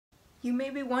You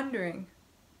may be wondering,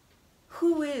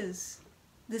 who is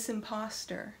this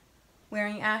imposter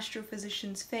wearing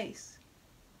Astrophysician's face?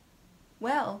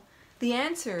 Well, the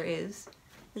answer is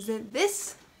that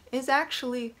this is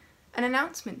actually an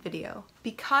announcement video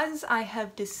because I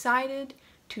have decided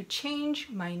to change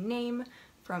my name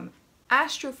from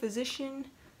Astrophysician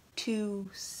to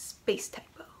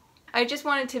spacetypo. I just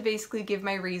wanted to basically give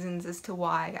my reasons as to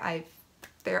why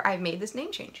I've made this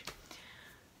name change.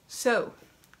 So,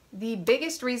 the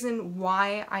biggest reason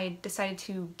why I decided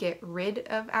to get rid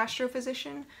of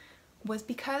Astrophysician was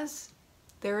because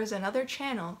there is another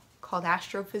channel called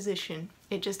Astrophysician.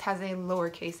 It just has a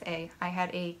lowercase a. I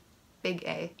had a big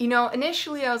A. You know,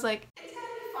 initially I was like, it's gonna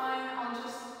be fine, we'll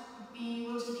just be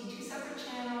two separate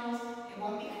channels, it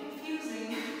won't be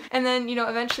confusing. And then, you know,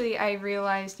 eventually I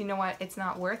realized, you know what, it's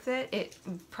not worth it. It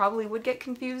probably would get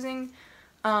confusing.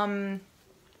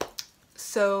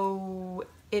 So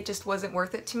it just wasn't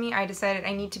worth it to me. I decided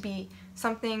I need to be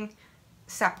something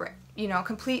separate, you know,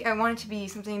 I want it to be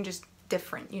something just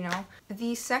different, you know.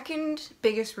 The second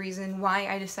biggest reason why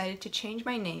I decided to change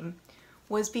my name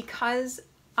was because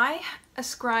I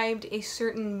ascribed a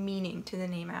certain meaning to the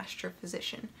name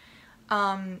Astrophysician.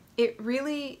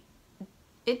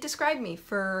 It described me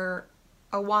for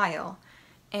a while,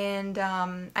 and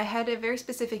I had a very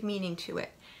specific meaning to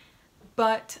it.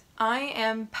 But I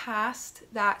am past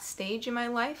that stage in my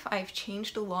life. I've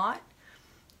changed a lot,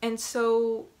 and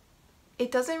so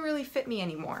it doesn't really fit me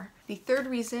anymore. The third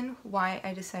reason why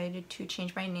I decided to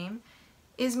change my name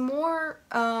is more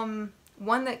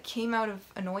one that came out of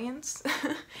annoyance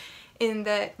in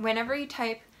that whenever you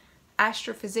type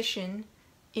Astrophysician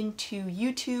into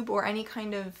YouTube or any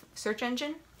kind of search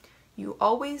engine, you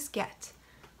always get,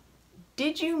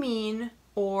 did you mean,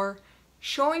 or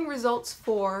showing results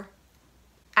for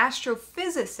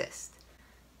astrophysicist.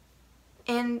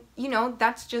 And, you know,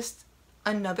 that's just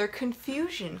another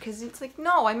confusion, because it's like,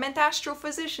 no, I meant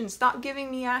astrophysician, stop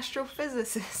giving me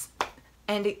astrophysicist.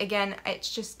 And again,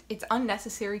 it's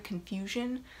unnecessary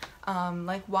confusion.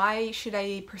 Like, why should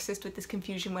I persist with this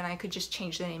confusion when I could just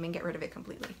change the name and get rid of it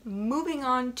completely? Moving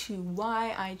on to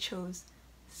why I chose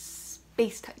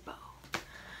spacetypo.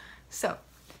 So,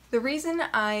 the reason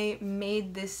I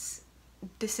made this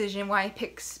decision, why I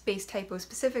picked spacetypo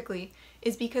specifically,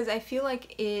 is because I feel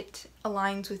like it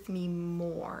aligns with me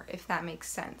more, if that makes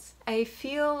sense. I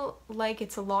feel like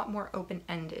it's a lot more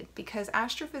open-ended because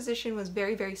Astrophysician was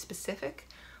very, very specific,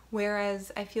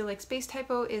 whereas I feel like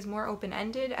spacetypo is more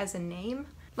open-ended as a name.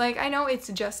 Like, I know it's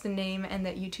just a name and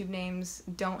that YouTube names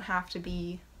don't have to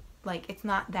be, like, it's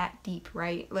not that deep,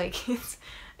 right? Like,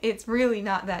 it's really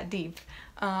not that deep.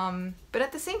 But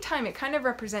at the same time, it kind of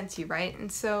represents you, right?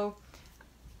 And so,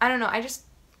 I don't know, I just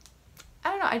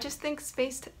think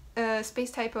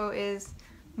spacetypo is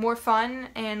more fun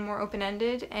and more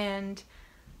open-ended, and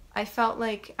I felt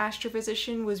like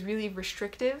Astrophysician was really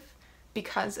restrictive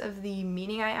because of the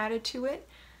meaning I added to it,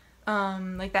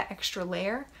 like that extra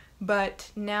layer,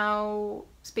 but now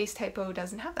spacetypo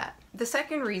doesn't have that. The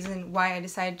second reason why I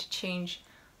decided to change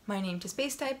my name to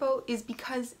spacetypo is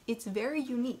because it's very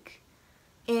unique.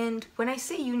 And when I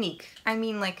say unique, I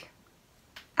mean like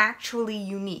actually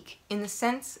unique in the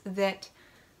sense that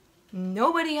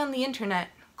nobody on the internet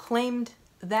claimed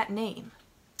that name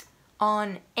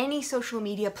on any social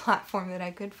media platform that I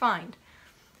could find.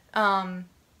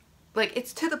 Like,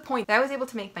 it's to the point that I was able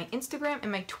to make my Instagram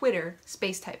and my Twitter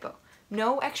spacetypo.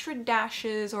 No extra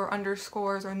dashes or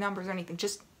underscores or numbers or anything,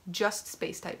 just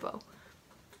spacetypo.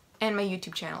 And my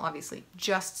YouTube channel, obviously,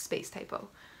 just spacetypo.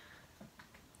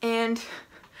 And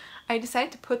I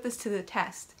decided to put this to the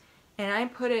test. And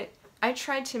I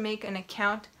tried to make an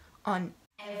account on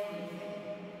everything.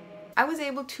 I was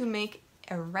able to make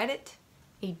a Reddit,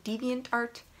 a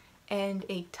DeviantArt, and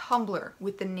a Tumblr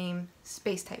with the name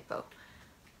spacetypo.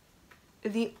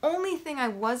 The only thing I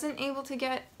wasn't able to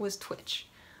get was Twitch.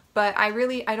 But I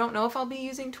don't know if I'll be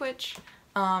using Twitch.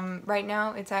 Right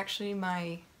now, it's actually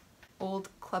my old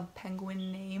Club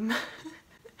Penguin name.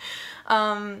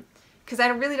 Because I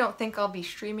really don't think I'll be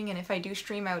streaming, and if I do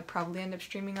stream, I would probably end up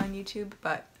streaming on YouTube,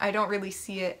 but I don't really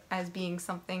see it as being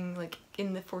something, like,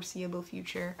 in the foreseeable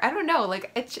future. I don't know,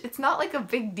 like, it's not, like, a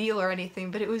big deal or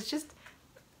anything, but it was just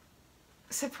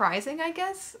surprising, I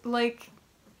guess, like,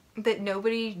 that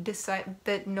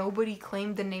nobody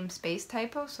claimed the name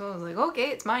spacetypo, so I was like,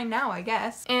 okay, it's mine now, I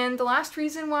guess. And the last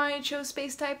reason why I chose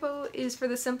spacetypo is for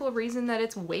the simple reason that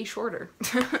it's way shorter.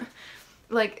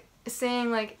 Like, saying,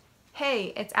 like,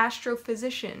 hey, it's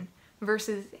Astrophysician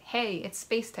versus hey, it's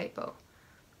spacetypo.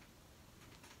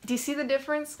 Do you see the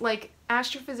difference? Like,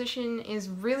 Astrophysician is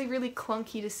really, really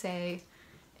clunky to say,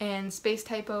 and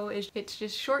spacetypo it's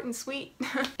just short and sweet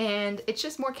and it's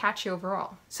just more catchy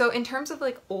overall. So in terms of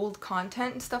like old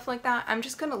content and stuff like that, I'm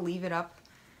just gonna leave it up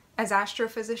as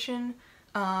Astrophysician.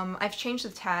 I've changed the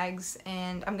tags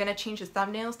and I'm gonna change the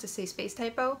thumbnails to say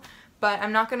spacetypo, but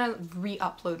I'm not gonna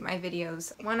re-upload my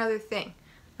videos. One other thing,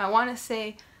 I want to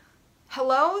say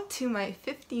hello to my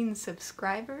 15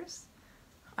 subscribers.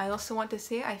 I also want to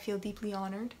say I feel deeply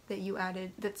honored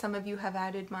that some of you have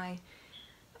added my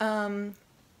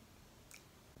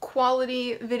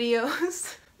quality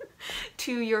videos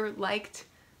to your liked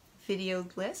video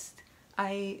list.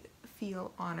 I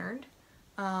feel honored.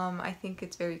 I think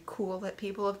it's very cool that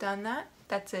people have done that.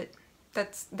 That's it.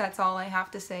 That's all I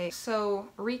have to say. So,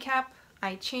 recap,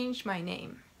 I changed my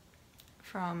name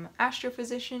from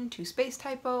Astrophysician to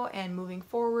spacetypo, and moving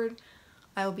forward,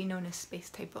 I will be known as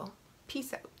spacetypo.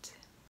 Peace out.